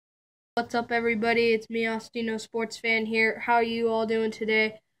What's up, everybody? It's me, Austino Sports Fan here. How are you all doing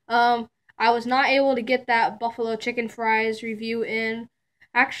today? I was not able to get that buffalo chicken fries review in.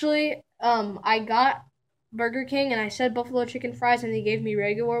 Actually, I got Burger King and I said buffalo chicken fries and they gave me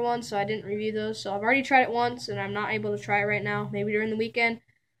regular ones, so I didn't review those. So I've already tried it once and I'm not able to try it right now, maybe during the weekend.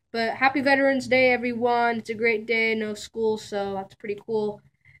 But happy Veterans Day, everyone. It's a great day, no school, so that's pretty cool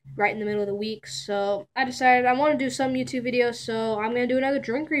right in the middle of the week. So I decided I want to do some YouTube videos, so I'm gonna do another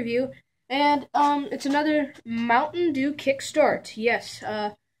drink review. And it's another Mountain Dew Kickstart. Yes,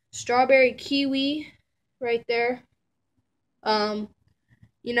 strawberry kiwi right there. Um,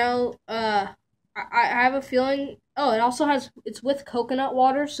 I have a feeling. Oh, it's with coconut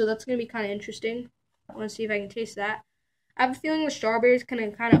water, so that's gonna be kind of interesting. I want to see if I can taste that. I have a feeling the strawberries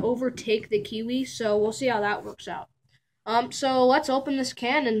can kind of overtake the kiwi, so we'll see how that works out. So let's open this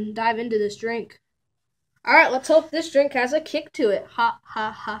can and dive into this drink. Alright, let's hope this drink has a kick to it. Ha,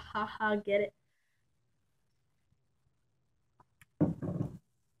 ha, ha, ha, ha, get it.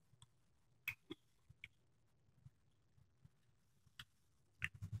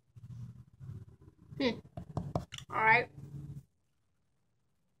 Alright.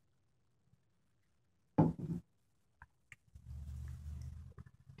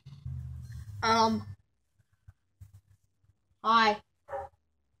 Um, Hi.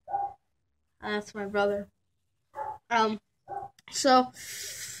 That's my brother. Um, so,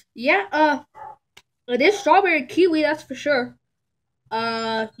 yeah, it is strawberry kiwi, that's for sure.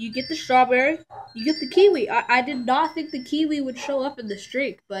 You get the strawberry, you get the kiwi. I did not think the kiwi would show up in this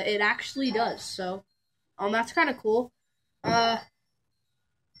drink, but it actually does, so, that's kind of cool. I'm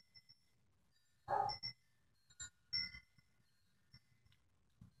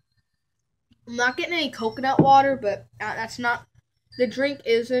not getting any coconut water, but that's not, the drink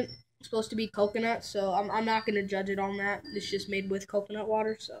isn't supposed to be coconut, so I'm not going to judge it on that. It's just made with coconut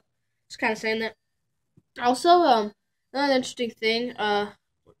water, so it's kind of saying that. Also, another interesting thing,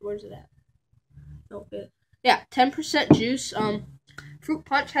 where's it at? Okay. Yeah, 10% juice. Fruit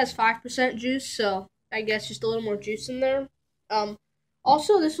punch has 5% juice, so I guess just a little more juice in there.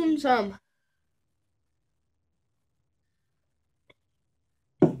 Also this one's,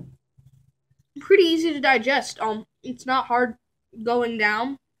 pretty easy to digest. It's not hard going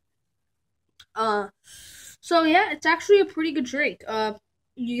down. So yeah, it's actually a pretty good drink.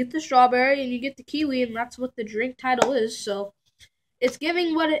 You get the strawberry and you get the kiwi, and that's what the drink title is. So it's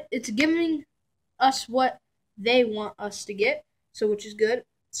giving us what they want us to get. So which is good.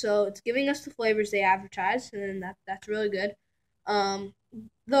 So it's giving us the flavors they advertise, and that's really good. The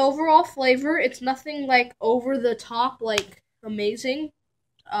overall flavor, it's nothing like over the top, like amazing.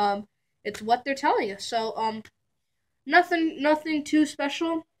 It's what they're telling us. So nothing too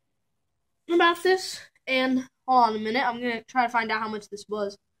special about this. And hold on a minute, I'm gonna try to find out how much this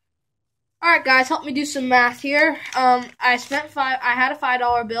was. Alright guys, help me do some math here. I had a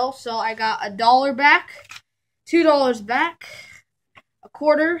 $5 bill, so I got $1 back, $2 back, a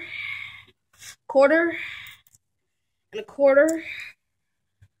quarter, and a quarter.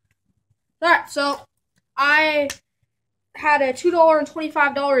 Alright, so I had a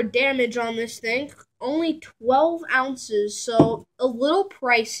 $2.25 damage on this thing. Only 12 ounces, so a little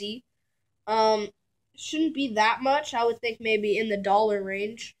pricey. Shouldn't be that much. I would think maybe in the dollar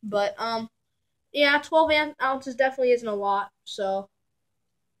range. But, yeah, 12 ounces definitely isn't a lot. So,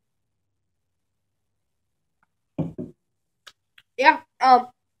 yeah.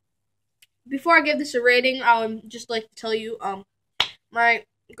 Before I give this a rating, I would just like to tell you, my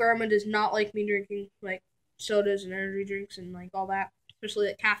grandma does not like me drinking, like, sodas and energy drinks and, like, all that. Especially,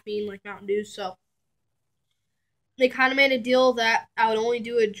 like, caffeine, like Mountain Dew. So, they kind of made a deal that I would only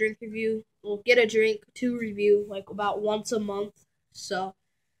do a drink review, get a drink to review, like, about once a month. So,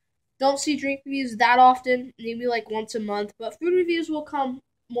 don't see drink reviews that often, maybe like once a month, but food reviews will come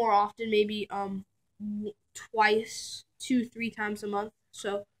more often, maybe twice, 2-3 times a month.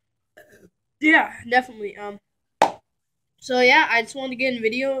 So yeah, definitely. So yeah, I just wanted to get in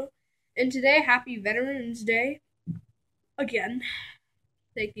video in today. Happy Veterans Day again.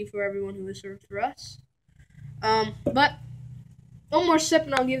 Thank you for everyone who has served for us. But one more sip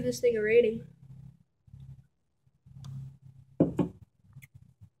and I'll give this thing a rating.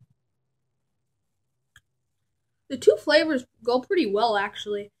 The two flavors go pretty well,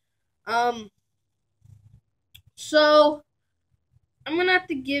 actually. So I'm gonna have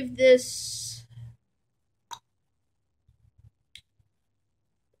to give this.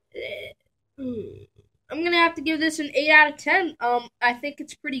 I'm gonna have to give this an 8 out of 10. I think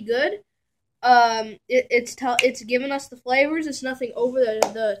it's pretty good. It's giving us the flavors. It's nothing over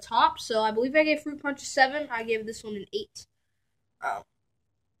the top. So I believe I gave Fruit Punch a 7. I gave this one an 8.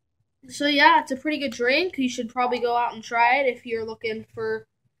 So yeah, it's a pretty good drink. You should probably go out and try it if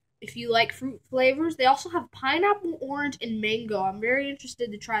you like fruit flavors. They also have pineapple, orange, and mango. I'm very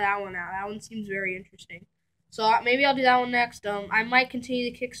interested to try that one out. That one seems very interesting. So maybe I'll do that one next. I might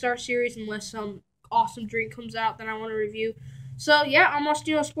continue the Kickstart series unless some awesome drink comes out that I want to review. So yeah, I'm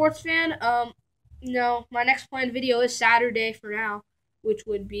a sports fan. My next planned video is Saturday for now, which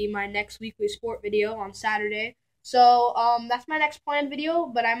would be my next weekly sport video on Saturday. So that's my next planned video,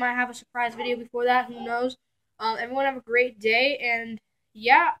 but I might have a surprise video before that. Who knows? Everyone have a great day, and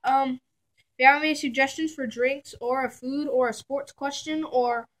yeah, if you have any suggestions for drinks or a food or a sports question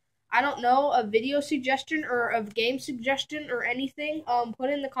or I don't know, a video suggestion or a game suggestion or anything, put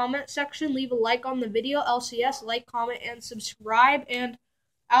it in the comment section. Leave a like on the video. LCS, like, comment, and subscribe. And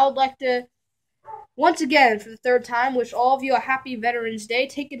I would like to, once again, for the third time, wish all of you a happy Veterans Day.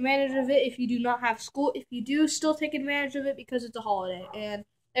 Take advantage of it if you do not have school. If you do, still take advantage of it because it's a holiday. And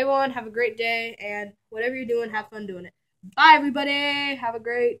everyone, have a great day. And whatever you're doing, have fun doing it. Bye, everybody. Have a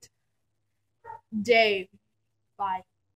great day. Bye.